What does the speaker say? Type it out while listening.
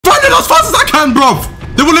as fast as I can, bro.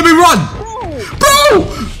 They won't let me run. Bro!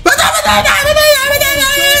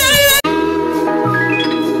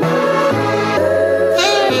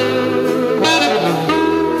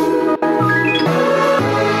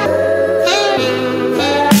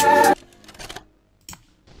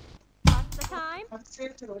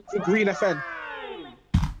 Green FN.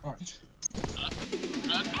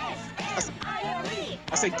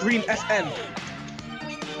 I say green FN.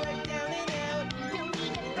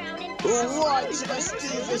 Alright, let's do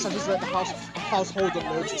this. I just read the household of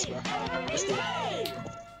notice, man. Let's do it.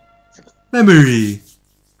 Memory.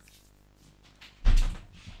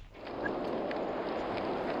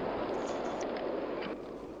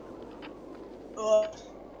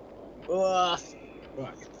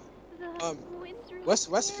 Right.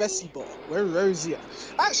 Where's Fessibot? Where is he at?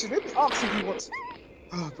 Actually, let me ask if he wants.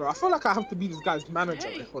 Oh, bro, I feel like I have to be this guy's manager.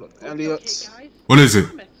 Hey, hold on, Elliot. What is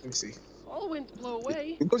it? Let me see. All winds blow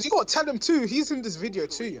away. Because you gotta tell him too. He's in this video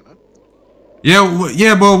too, you know.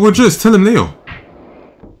 Yeah, but we'll just tell him Leo.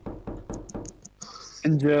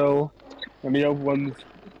 In jail, and the other one's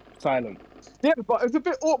silent. Yeah, but it's a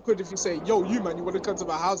bit awkward if you say, "Yo, you man, you want to come to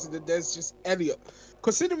my house?" and then there's just Elliot.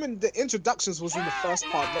 Considering the introductions was in the first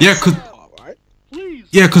part, not the second part, right?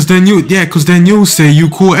 Yeah, cause then you'll say you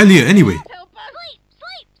call Elliot anyway.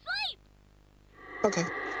 Okay,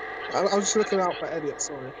 I was just looking out for Elliot.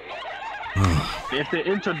 Sorry. If the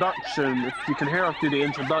introduction, if you can hear us through the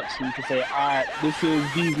introduction, you can say, "Alright, this is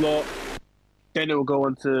these lot." Then it will go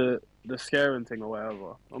on to the scaring thing or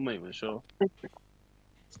whatever. I'm not even sure.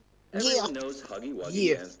 Everyone knows Huggy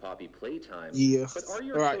Wuggy and Poppy Playtime. But are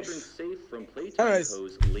your children safe from Playtime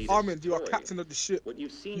Co.'s latest Armin, you are toy? captain of the ship. What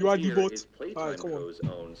you've seen you are here bot. is Playtime Co.'s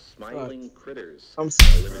own Smiling Critters, a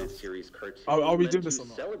limited series cartoon are we doing meant this to or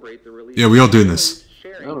not? celebrate the release Yeah, we are doing this.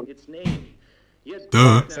 sharing its name. Yet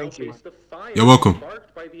Duh. Thank you. the fire You're welcome.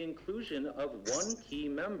 sparked by the inclusion of one key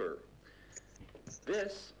member.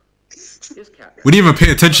 This is Cat. We didn't even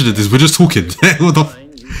pay attention to this. We're just talking. What the?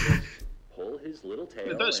 Pull his little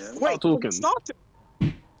tail Wait, talking. started.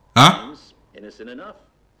 Huh? Innocent enough.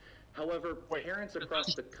 However, parents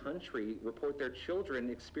across the country report their children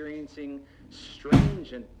experiencing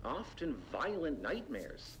strange and often violent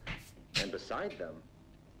nightmares. And beside them,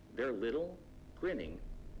 their little, grinning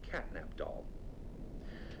catnap doll.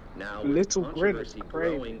 Now, with Little grin is controversy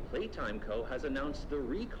crazy. growing, Playtime Co. has announced the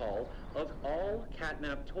recall of all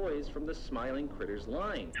catnap toys from the Smiling Critters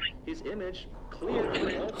line. His image cleared from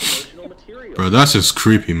all promotional material. Bro, that's just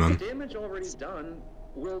creepy, man. The damage already done.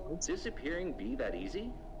 Will disappearing be that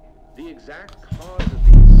easy? The exact cause of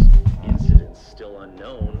these incidents still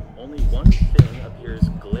unknown. Only one thing appears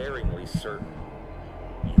glaringly certain.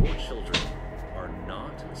 Your children are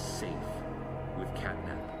not safe with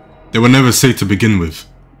catnap. They were never safe to begin with.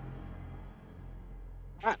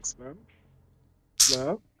 Facts, man.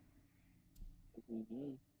 No.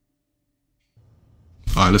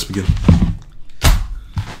 Alright, let's begin.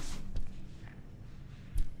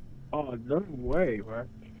 Oh, no way, man.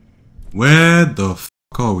 Where the f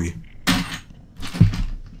are we?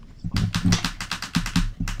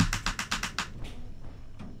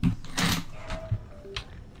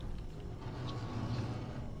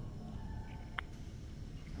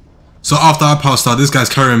 So after I passed out, this guy's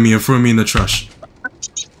carrying me and throwing me in the trash.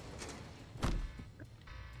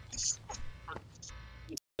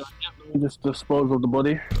 Just dispose of the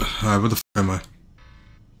body. Alright, where the f am I?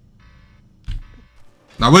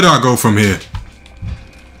 Now where do I go from here?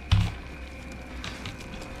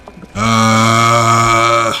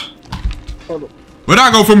 Where do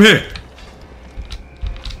I go from here?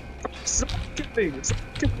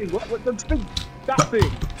 What the thing? That thing.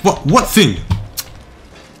 What thing?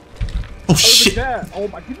 Oh shit! There. Oh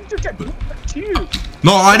my! Did you just get blocked? You.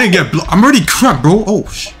 No, I didn't get blocked. I'm already cracked, bro. Oh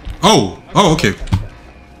sh. Oh. Okay.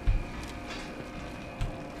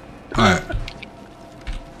 Alright.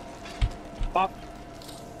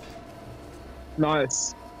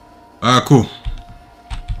 Nice. Alright, cool.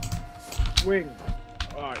 Wing.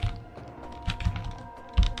 Alright.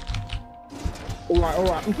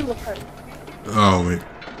 Alright. I'm still okay. Oh wait.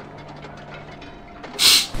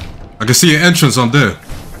 I can see an entrance on there.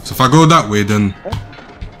 So if I go that way, then.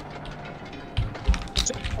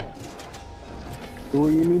 Do what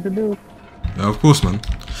you need to do. Yeah, of course, man.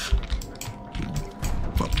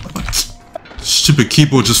 Stupid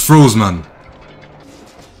keyboard just froze, man.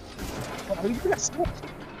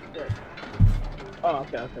 Oh,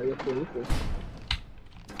 okay, you're cool,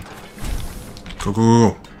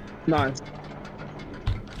 Go. Nice.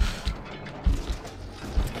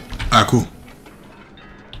 Alright, cool.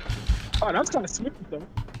 Oh, that's kind of smooth, though.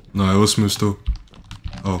 No, it was smooth still.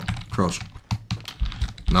 Oh, crouch.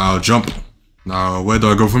 Now jump. Now where do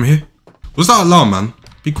I go from here? What's that alarm, man?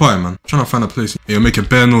 Be quiet, man. I'm trying to find a place. Hey, you're making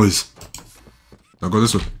bare noise. Now go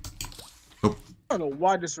this way. Nope. I don't know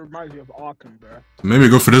why this reminds me of Arkham, bro. Maybe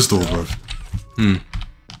go for this door, bro.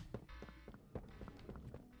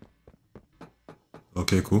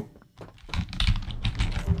 Okay, cool.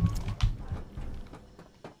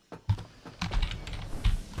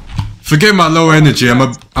 Forget my low energy. I'm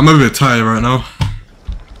a bit tired right now.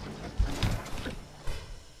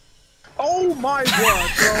 Oh my god,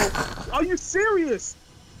 bro! Are you serious,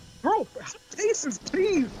 bro? Patience,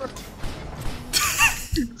 please.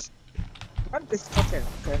 Okay.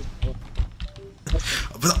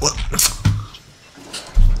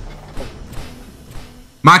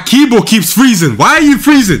 My keyboard keeps freezing. Why are you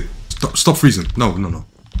freezing? Stop freezing. No.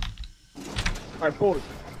 Alright, pause.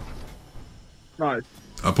 Nice.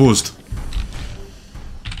 I paused.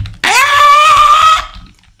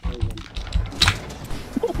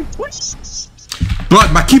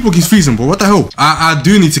 But my keyboard keeps freezing, bro. What the hell? I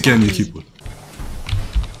do need to get a new keyboard.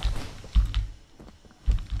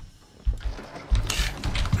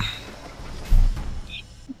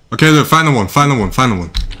 Okay, look, final one.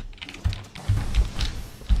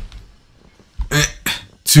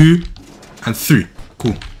 2 and 3.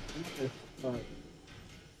 Cool.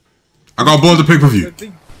 I got a ball to pick with you.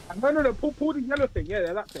 No, pull the yellow thing.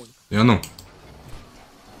 Yeah, that thing. Yeah, I know.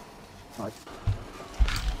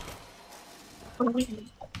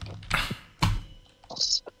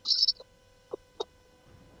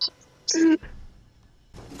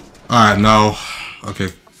 Alright, now.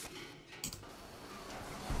 Okay.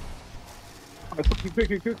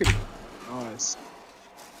 Quickly. Nice.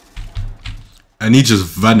 And he just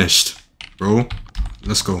vanished, bro.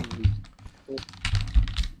 Let's go.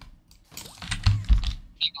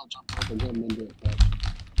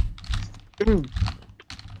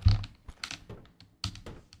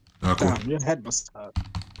 Ah, cool. Damn, your head must hurt.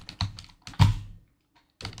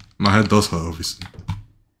 My head does hurt, obviously.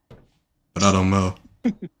 But I don't know.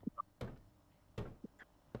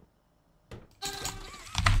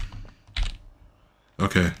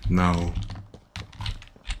 Okay, now.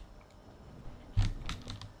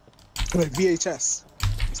 Wait, VHS.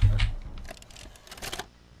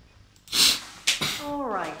 All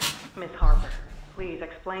right, Miss Harper. Please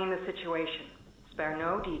explain the situation. Spare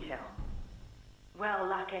no detail. Well,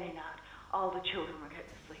 like any night, all the children were getting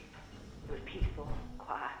to sleep. It was peaceful,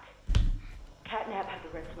 quiet. Catnap had the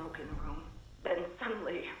red smoke in the room. Then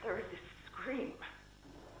suddenly, there was this scream.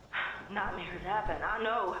 Nightmares happen, I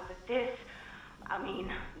know, but this... I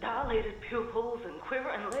mean, dilated pupils and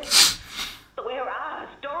quivering lips. The way her eyes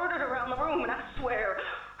darted around the room, and I swear,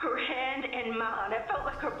 her hand in mine, it felt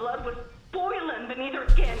like her blood was boiling beneath her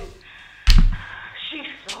skin. She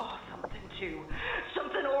saw something too.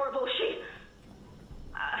 Something horrible.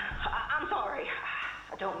 I'm sorry.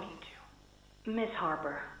 I don't mean to. Miss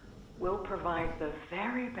Harper, we'll provide the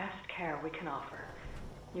very best care we can offer.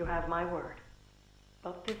 You have my word.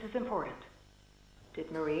 But this is important. Did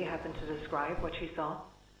Marie happen to describe what she saw?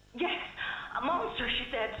 Yes, a monster, she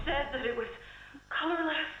said that it was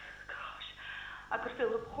colorless. Gosh, I could feel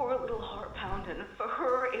the poor little heart pounding. For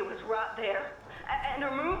her, it was right there. And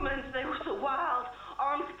her movements, they were so wild.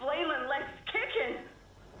 Arms flailing, legs kicking.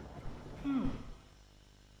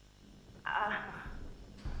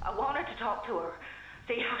 I wanted to talk to her,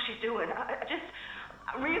 see how she's doing.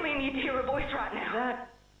 I really need to hear her voice right now.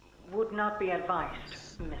 That would not be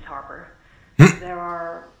advised, Miss Harper. There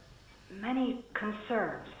are many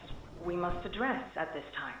concerns we must address at this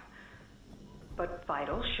time. But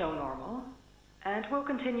vitals show normal, and we'll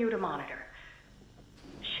continue to monitor.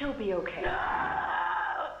 She'll be okay.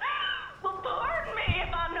 Well, pardon me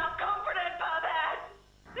if I'm not comforted by that.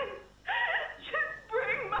 Just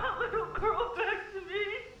bring my little girl back to me.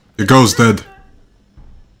 The girl's dead.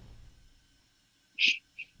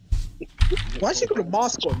 Why she got a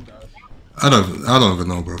mask on though? I don't even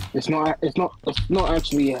know, bro. It's not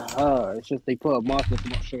actually her. It's just they put a mask to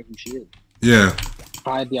not show who she is. Yeah.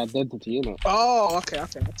 Hide the identity, you know. Oh, okay.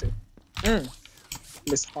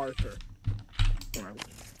 Miss Harper. Right.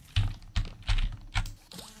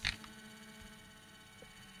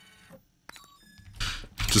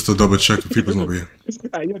 Just to double check if people's not here.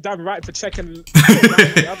 You're damn right for checking.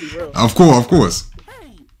 I'll be real. Of course.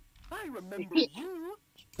 Hey, I remember you.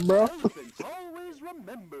 Bro. Always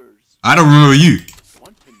remembers. I don't remember you.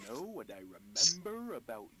 Want to know what I remember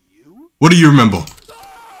about you? What do you remember?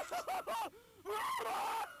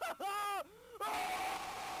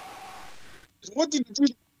 What did you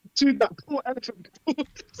do to that poor elephant?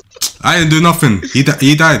 I didn't do nothing. He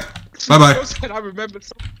died. Bye bye. I remember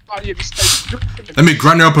somebody in the state. Let me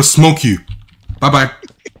grind you up and smoke you. Bye bye.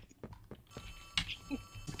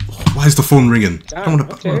 Why is the phone ringing? I don't want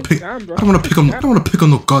to okay. pick. Damn, bro. I don't want to pick on. I don't want to pick on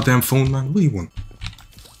no goddamn phone, man. What do you want?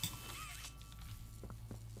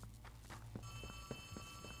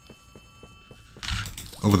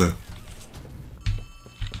 Over there.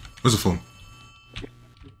 Where's the phone?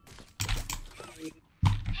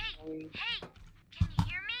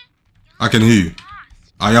 I can hear you.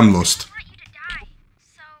 I am lost.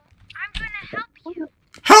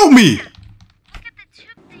 Help me! Look at the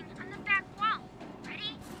tube thing on the back wall.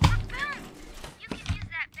 Ready? Boom! You can use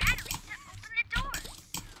that battery to open the doors.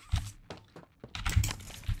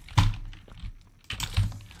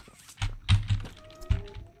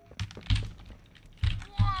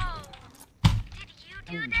 Whoa! Did you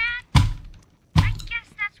do that? I guess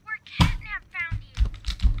that's where Catnap found you.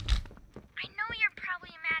 I know you're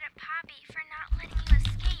probably mad at Poppy for not letting you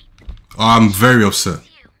escape. I'm very upset.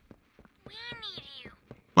 We need you.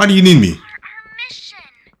 Why do you need me? For our mission.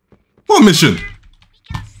 What mission? We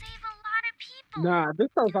can save a lot of people. Nah, this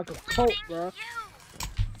sounds like a cult, bro. You.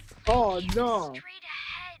 Oh Keep no. straight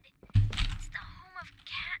ahead. It's the home of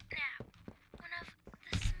Catnap, one of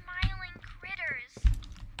the smiling critters.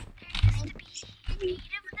 There used to be 8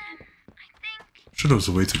 of them, I think. Sure, there was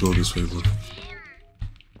a way to go this way, but Him.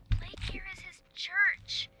 Playcare is his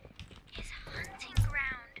church, his hunting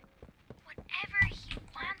ground, whatever he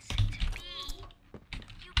wants it to be.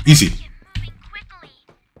 You better Easy. get moving quickly.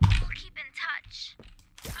 We'll keep in touch.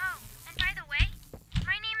 Oh, and by the way,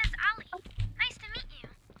 my name is Ali. Nice to meet you.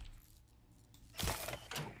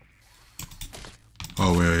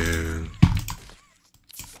 oh yeah.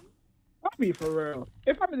 I'll be for real.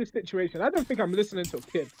 If I'm in this situation, I don't think I'm listening to a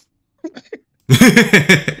kid.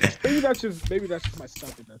 Maybe that's just my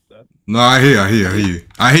stubbornness, though. No, I hear you.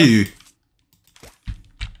 I hear you.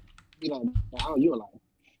 You know, how you like?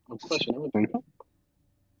 I'm questioning everything.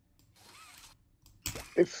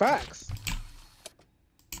 It's facts.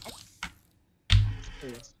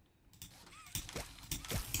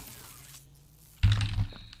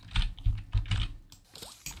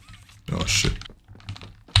 Oh shit.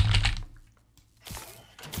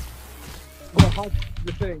 Oh, how's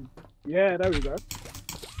the thing? Yeah, there we go.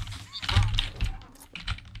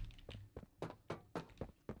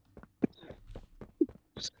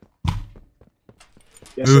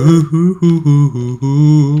 Yes, sir.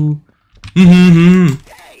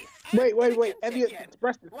 Wait. Elliot's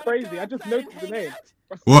Express is crazy. I just noticed the name.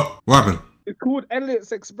 What happened? It's called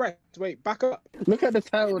Elliot's Express. Wait, back up. Look at the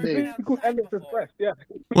title name. It's called Elliot's Express. Yeah.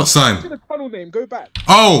 What sign? See the tunnel name. Go back.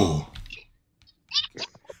 Oh!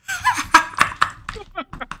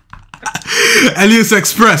 Elias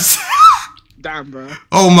Express. Damn, bro.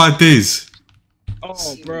 Oh my days.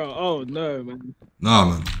 Oh, bro. Oh no, man. Nah,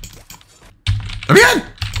 man. Let me in.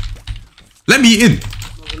 Let me in.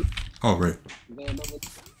 Oh right.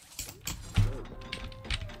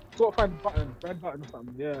 Gotta find the button. Red button or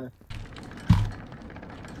something. Yeah.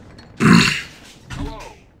 Hello.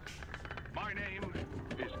 My name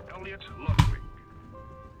is Elliot Ludwig.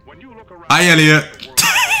 When you look around, Hi, Elliot. the world,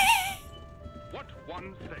 what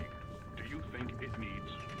one thing do you think it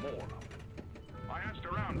needs more of? I asked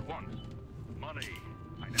around once. Money.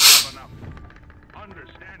 I never have enough.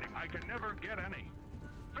 Understanding. I can never get any.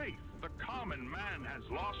 Faith. The common man has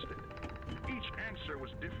lost it. Each answer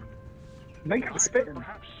was different. Make I it could spitting.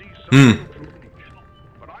 perhaps see something from each,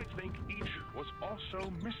 but I think each was also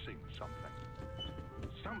missing something.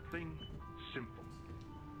 Something simple.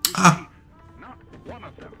 You see, not one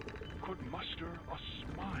of them could muster a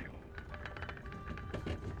smile.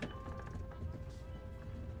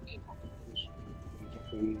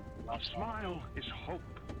 A smile is hope.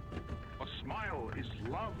 A smile is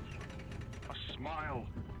love. A smile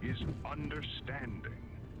is understanding.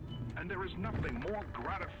 And there is nothing more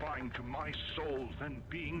gratifying to my soul than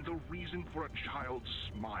being the reason for a child's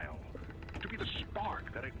smile. To be the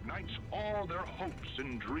spark that ignites all their hopes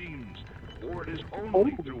and dreams. For it is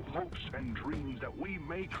only through hopes and dreams that we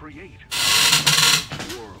may create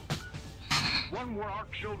a world. One where our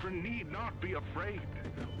children need not be afraid.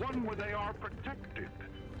 One where they are protected.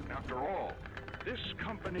 After all, this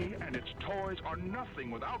company and its toys are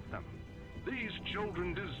nothing without them. These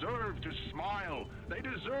children deserve to smile, they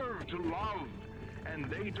deserve to love, and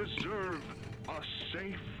they deserve a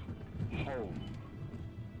safe home.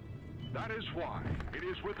 That is why it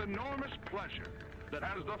is with enormous pleasure that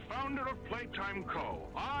as the founder of Playtime Co.,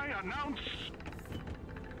 I announce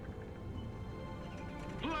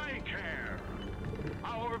Playcare,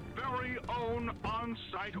 our very own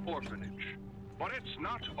on-site orphanage. But it's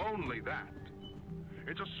not only that.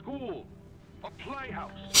 It's a school, a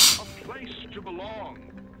playhouse, a place to belong.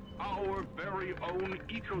 Our very own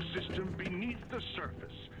ecosystem beneath the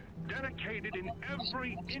surface, dedicated in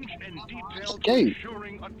every inch and detail to Okay.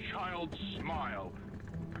 ensuring a child's smile.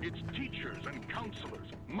 Its teachers and counselors,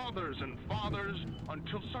 mothers and fathers,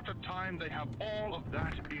 until such a time they have all of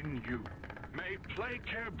that in you. May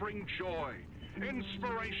Playcare bring joy,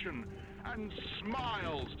 inspiration, and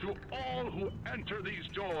smiles to all who enter these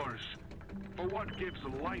doors. For what gives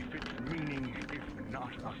life its meaning if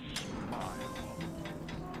not a smile?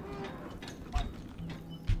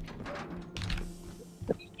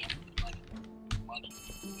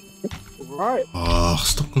 Right.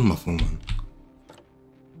 Stop calling my phone, man.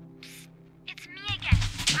 It's me again,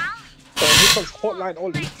 Ollie. Here comes Hotline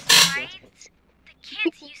Ollie. Place, right? The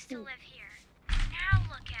kids used to live here. Now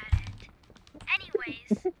look at it.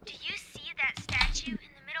 Anyways, do you see that statue in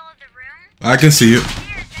the middle of the room? I can see it.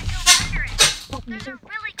 Stairs that go under it. There's a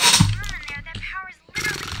really cool room in there that powers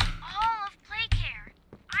literally all of Playcare.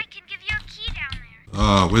 I can give you a key down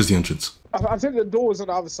there. Where's the entrance? I think the door is on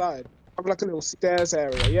the other side. I'm like a little stairs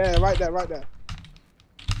area. Yeah, right there, right there.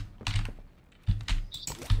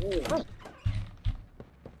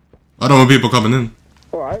 I don't want people coming in.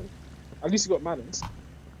 Alright. At least you got manners.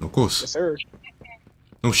 Of course. Yes, sir.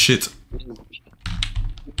 No shit. You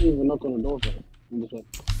didn't even knock on the door, bro. You just went,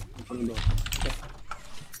 knock on the door.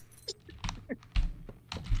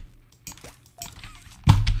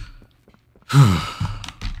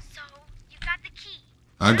 So, you got the key.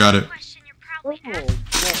 I got it. Question you're probably Oh, asking. man.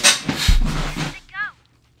 Where did it go?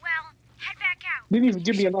 Well, head back out. Didn't even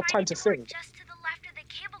give me You enough should time find to a door think. just to the left of the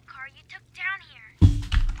cable car you took down here.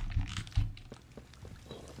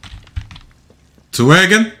 To where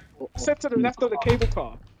again? Set to the left of the cable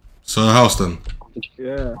car. So a house then.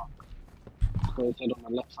 Yeah. So it's on the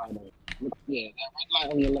left side of it. Look, yeah, that red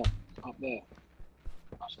light on your left, up there.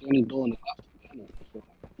 That's the only door on the left.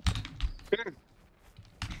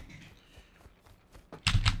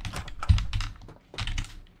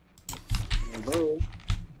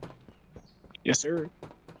 Yes, sir.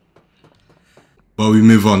 But we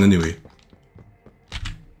move on anyway.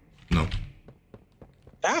 No.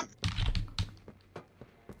 Ah.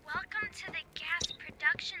 Welcome to the gas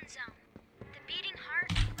production zone. The beating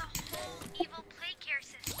heart of the whole evil Playcare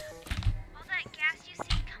system. All that gas you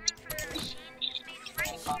see coming from the machine is made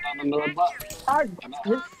right here in the factory. It's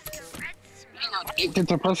called the red smoke. Addicted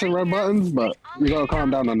to pressing red buttons, but you gotta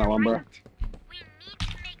calm down on that one, bro. We need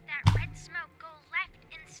to make that red smoke go left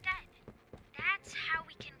instead. That's how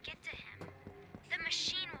we can get to him. The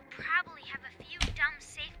machine will probably have a few dumb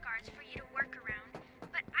safeguards for you to work around,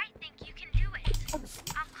 but I think you can do it.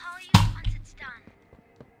 I'll call you once it's done.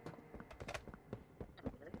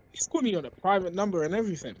 He's calling me on a private number and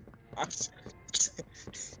everything.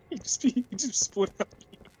 He just split up.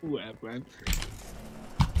 Whatever, man.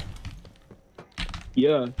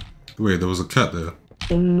 Yeah. Wait, there was a cat there.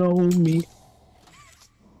 Don't know me.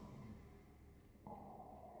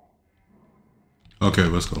 Okay,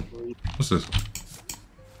 let's go. What's this?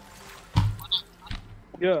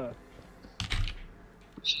 Yeah.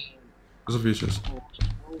 What's a VHS?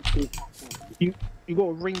 You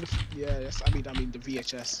gotta ring the yes, I mean the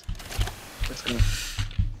VHS. Let's go.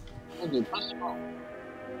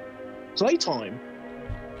 Playtime.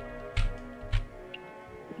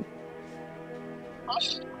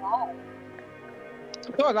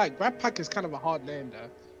 I like Brad Pack is kind of a hard name though.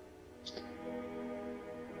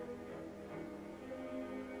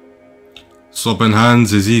 Swapping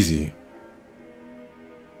hands is easy.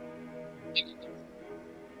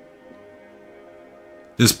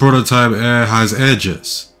 This prototype air has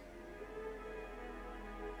edges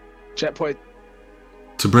Jet point.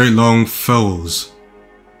 to break long fells.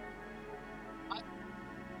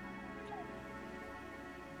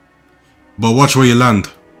 But watch where you land.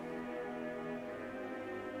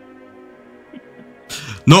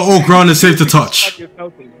 Not all ground is safe to touch.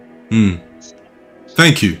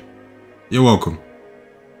 Thank you. You're welcome.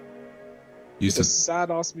 It's a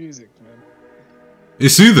sad ass music, man.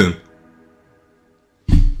 It's soothing.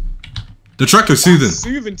 The track is soothing. That's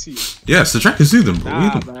soothing to you. Yes, the track is soothing, bro.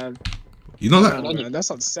 Nah, man. You know that? Nah, man. That's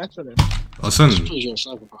unsettling. I'll send him.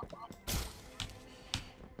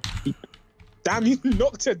 Damn, you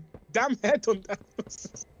knocked a damn head on that.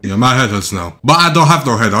 Yeah, my head hurts now. But I don't have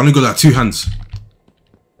no head. I only got like 2 hands.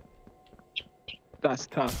 That's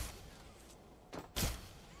tough.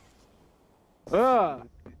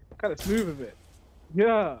 Kind of smooth a bit.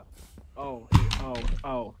 Yeah. Oh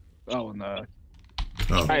no.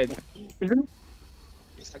 Oh. Hey,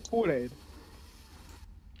 it's like Kool-Aid.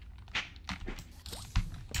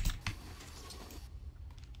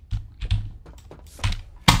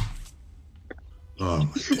 Oh my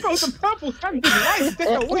Bro, the purple hand is right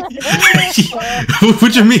there. What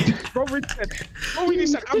What do you mean? Bro, we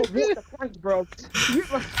said, I'm gonna walk the plank, bro.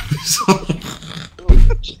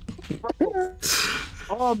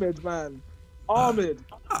 Ahmed, man. Ahmed.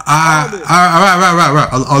 Right.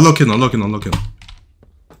 I'll look in.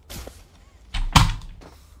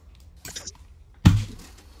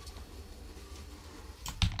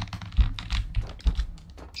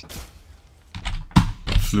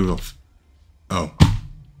 Flew off. Oh.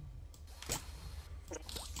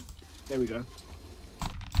 There we go.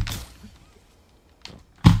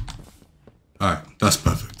 Alright, that's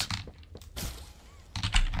perfect.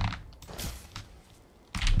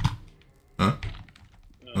 Huh?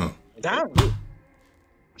 Oh. Damn.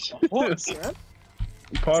 What, man?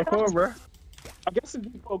 Parkour, bro. I guess if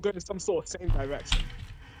people go in some sort of same direction.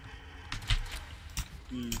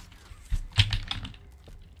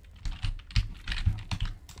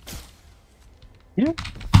 Yeah.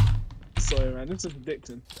 Sorry, man. This is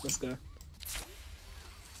addicting. Let's go.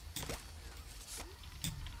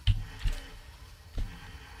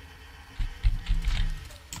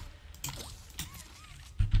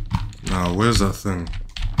 Now, where's that thing?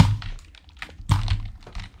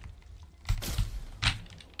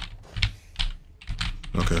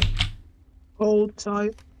 Okay. Hold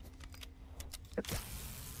tight.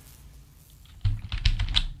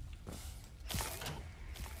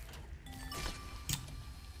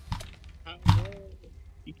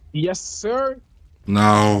 Yes, sir.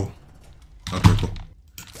 Now. Okay, cool.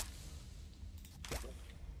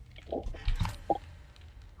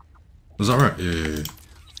 Was that right? Yeah.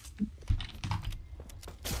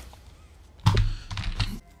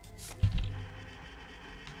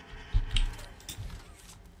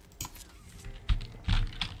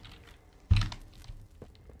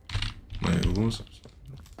 Wait, what was it?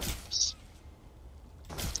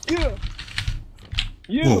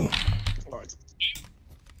 Yeah. Whoa.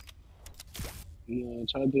 Yeah,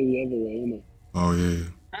 try to do the other way, innit? Oh, yeah.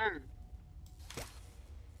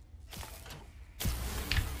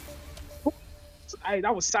 Hey,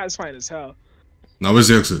 that was satisfying as hell. Now, where's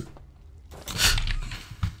the exit?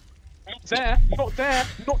 Not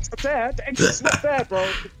there. The exit's not there,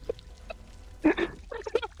 bro.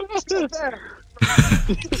 It's not there.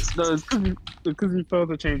 No, it's because you failed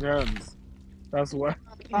to change hands. That's why.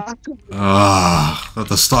 Have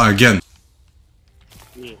to start again.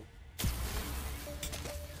 Yeah.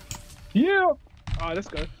 Yeah. Alright, let's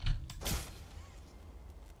go.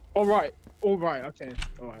 Alright, okay.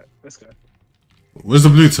 Alright, let's go. Where's the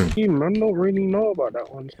blue thing? I don't really know about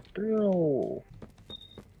that one still.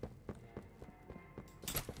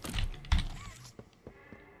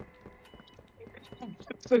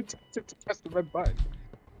 So tempted to press the red button.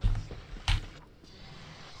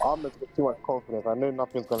 I'm just with too much confidence. I know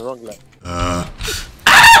nothing's gone wrong yet.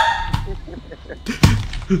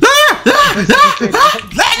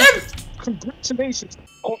 Let him! Congratulations.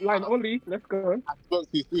 Line only. Let's go. I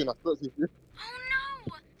spoke too soon. Oh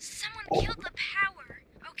no! Someone killed the power.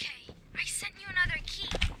 Okay, I sent you another key.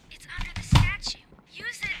 It's under the statue.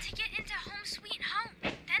 Use it to get into Home Sweet Home.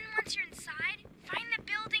 Then once you're inside, find the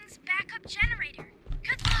building's backup generator.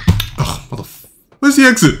 Good luck. Oh, what the f... Where's the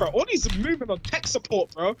exit? Bro, all these are moving on tech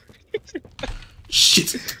support, bro.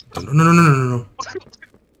 Shit. No.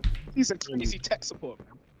 These are crazy tech support,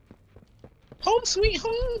 man. Home sweet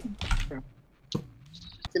home.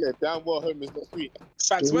 You know, damn well home is not sweet.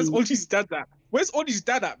 Facts, where's Audrey's dad at? Where's Audrey's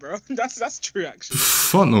dad at, bro? That's true, actually.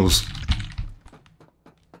 Fuck knows.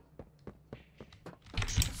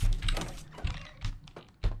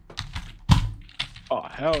 Oh,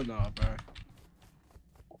 hell no, bro.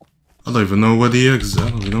 I don't even know where the exit. I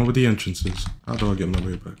don't even know where the entrance is. How do I get my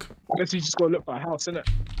way back? I guess you just gotta look for a house, innit?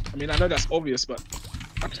 I mean, I know that's obvious, but...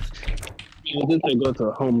 You did say go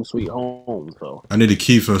to Home Sweet Home, so... I need a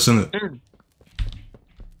key first, innit?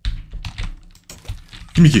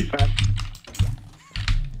 Give me a key.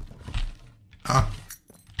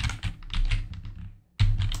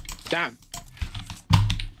 Damn.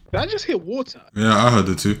 Did I just hear water? Yeah, I heard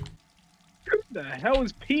it too. Who the hell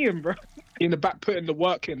is peeing, bro? In the back, putting the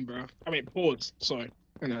work in, bro. I mean, pause. Sorry.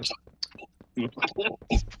 You know.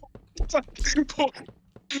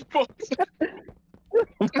 Pause.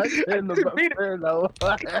 In the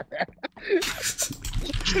back,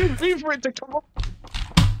 Couldn't be for it to come up.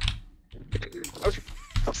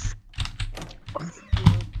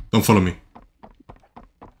 Don't follow me.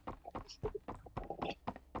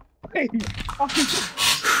 Hey,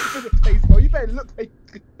 face, bro. You better look like.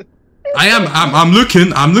 I'm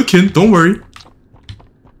looking. Don't worry.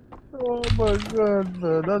 Oh my god,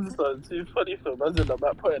 man. That's too funny for us in the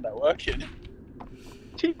back putting that work in.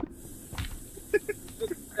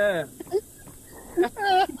 Yeah.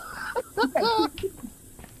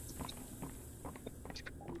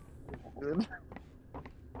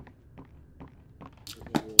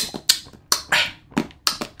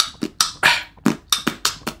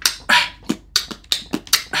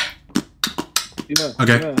 Yeah.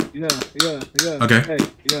 Okay. Yeah. Okay. Hey,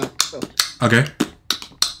 yeah. Okay.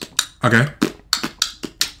 Okay.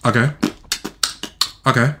 Okay.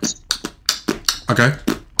 Okay. Okay.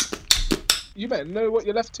 You better know what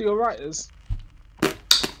your left to your right is.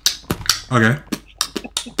 Okay.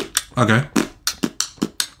 Okay.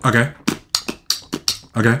 Okay.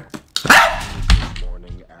 Okay.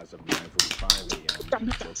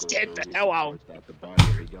 Get the hell out.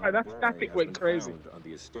 Oh, that static went crazy.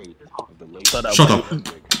 Shut up.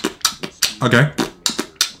 Okay.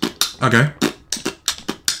 Okay.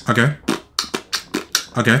 Okay.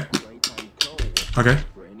 Okay. Okay.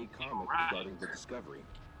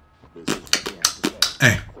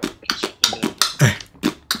 Hey. Hey.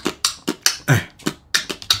 Hey. Hey.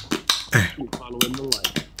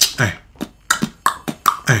 Hey.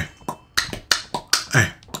 Hey. Hey.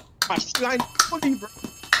 Line fully, bro.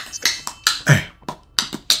 Hey.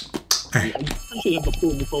 Hey. I should have to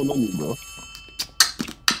pull the phone on you, bro.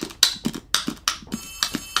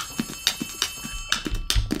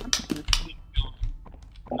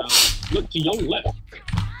 Now, look to your left. What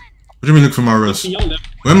do you mean look for my wrist?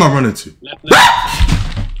 Where am I running to? Left.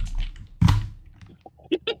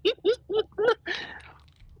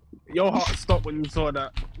 Your heart stopped when you saw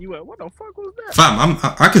that. You went, what the fuck was that? Fam,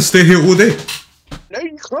 I can stay here all day. No,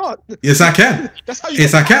 you can't. Yes, I can. That's how you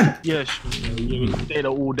Yes, I can. Yeah, sure. You can stay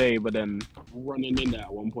there all day, but then running in there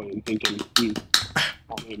at one point and thinking,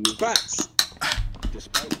 Facts.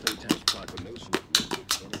 Despite Playtime's proclamation of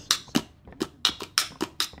Ludwig's innocence.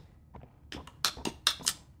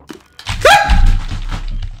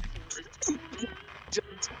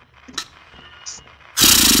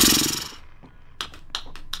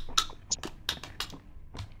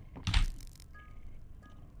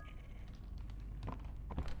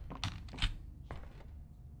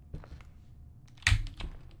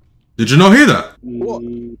 Did you not hear that? What?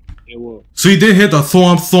 So you didn't hear the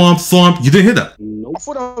thump, thump, thump? You didn't hear that? I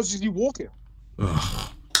thought that was just you walking.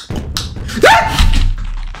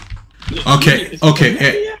 Okay.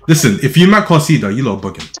 Hey, listen, if you might can't see that, you lot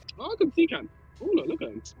bugging. Oh, I can see him. Oh, look at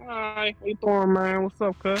him. Hi, how you doing, man? What's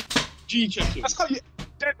up, cuz? G-check him. That's how you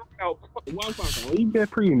dead out. Why you get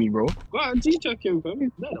pre me, bro? Go ahead, G-check him, fam.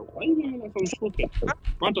 He's dead. Why you giving that some shortcut?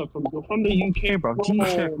 Brother, you're from the UK, bro.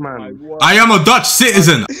 G-check, man. I am a Dutch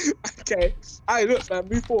citizen. Okay. Alright, look, man,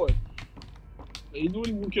 move forward. He's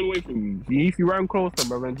already walking away from you. If you ran closer,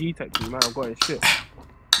 bro, and G-check you, man, I've got his shit.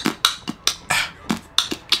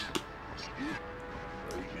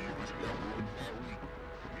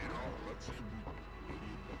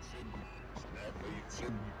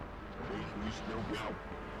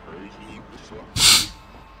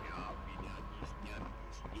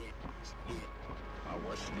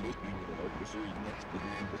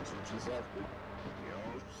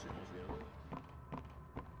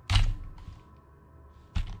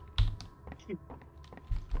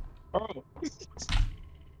 Oh.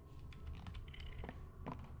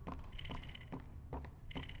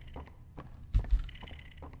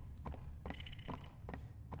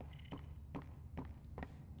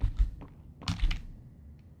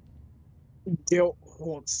 Guilt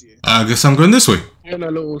haunts you. I guess I'm going this way. And a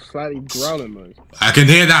little slightly growling noise. I can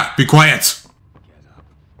hear that. Be quiet.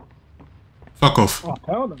 Fuck off. Oh,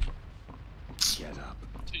 hell no. Get up.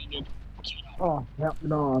 Oh, hell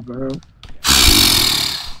no, bro.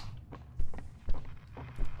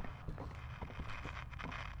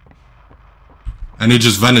 And he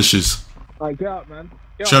just vanishes. Alright, get up, man.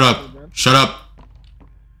 Get Shut up, up. man. Shut up.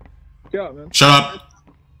 Get up, man. Shut up.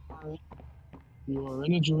 You are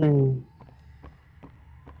in a dream.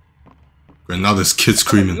 Bro, now there's kids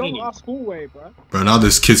screaming. Long ass hallway, bro. Bro, now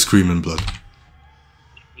there's kids screaming, blood.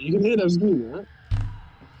 You can hear them screaming, right?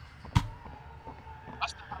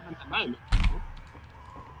 That's not having a nightmare.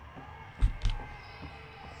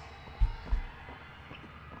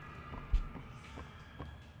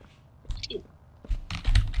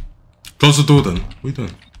 Close the door then. What are you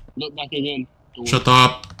doing? Look back again. Shut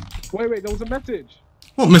up. Wait, there was a message.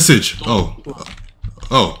 What message? Oh.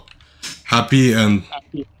 Oh. Happy and...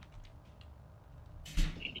 Happy.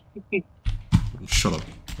 Shut up.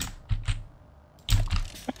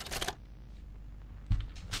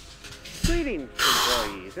 Greetings,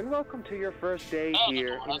 employees, and welcome to your first day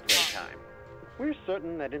here in Playtime. We're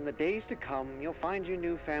certain that in the days to come, you'll find your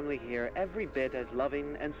new family here every bit as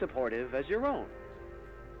loving and supportive as your own.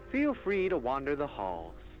 Feel free to wander the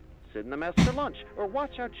halls, sit in the mess for lunch, or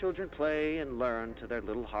watch our children play and learn to their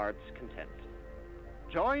little hearts' content.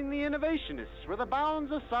 Join the innovationists where the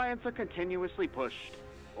bounds of science are continuously pushed.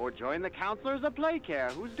 Or join the counselors of Playcare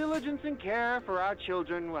whose diligence and care for our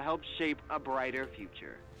children will help shape a brighter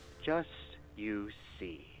future. Just you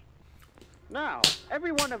see. Now,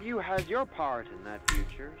 every one of you has your part in that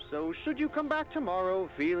future, so should you come back tomorrow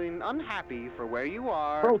feeling unhappy for where you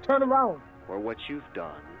are... Bro, turn around. ...or what you've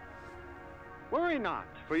done, worry not,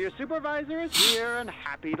 for your supervisor is here and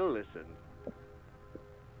happy to listen.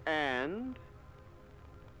 And...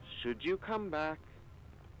 should you come back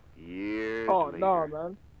years later, no,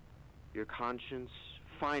 man. your conscience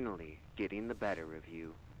finally getting the better of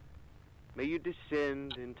you, may you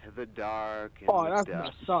descend into the dark and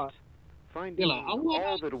the dust, finding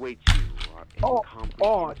all that awaits you are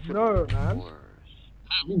incomprehensible horrors.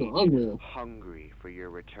 Hungry for your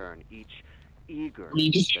return, each eager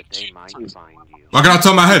that they might find you. Why can I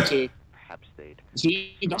turn my head? Perhaps they'd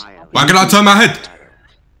Why can I turn my head?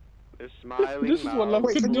 This is what love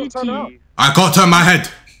can do to you. I can't turn my head.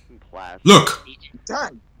 Look.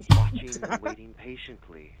 Watching and waiting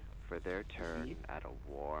patiently for their turn at a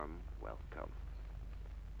warm welcome.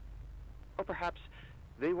 Or perhaps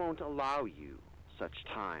they won't allow you such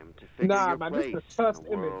time to figure your place this is the first in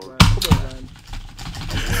the image, world. man. Come on, man.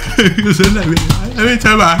 Let me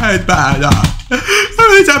turn my head back. Let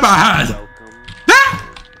me turn my head.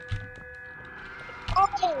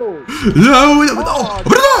 Oh! No! Open the door! Open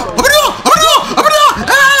the door! Open the door! Open the door!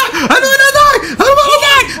 I don't wanna die! I don't wanna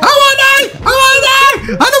die! I wanna die! I wanna die!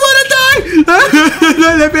 I don't wanna die!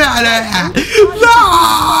 Let me out of here! No!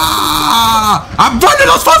 I'm running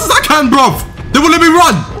as fast as I can, bro! They won't let me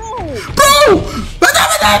run! Bro!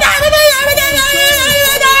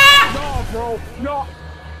 No,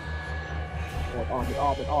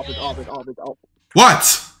 bro.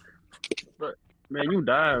 What? Man, you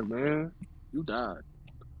died, man. You died.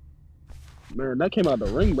 Man, that came out the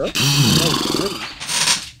ring, bro.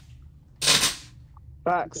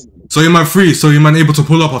 Facts. So you man free, so you man able to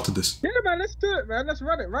pull up after this? Yeah, man, let's do it, man. Let's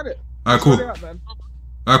run it. Alright, cool. Let's run it up, man.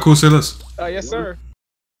 Alright, cool, say this. Yes, sir.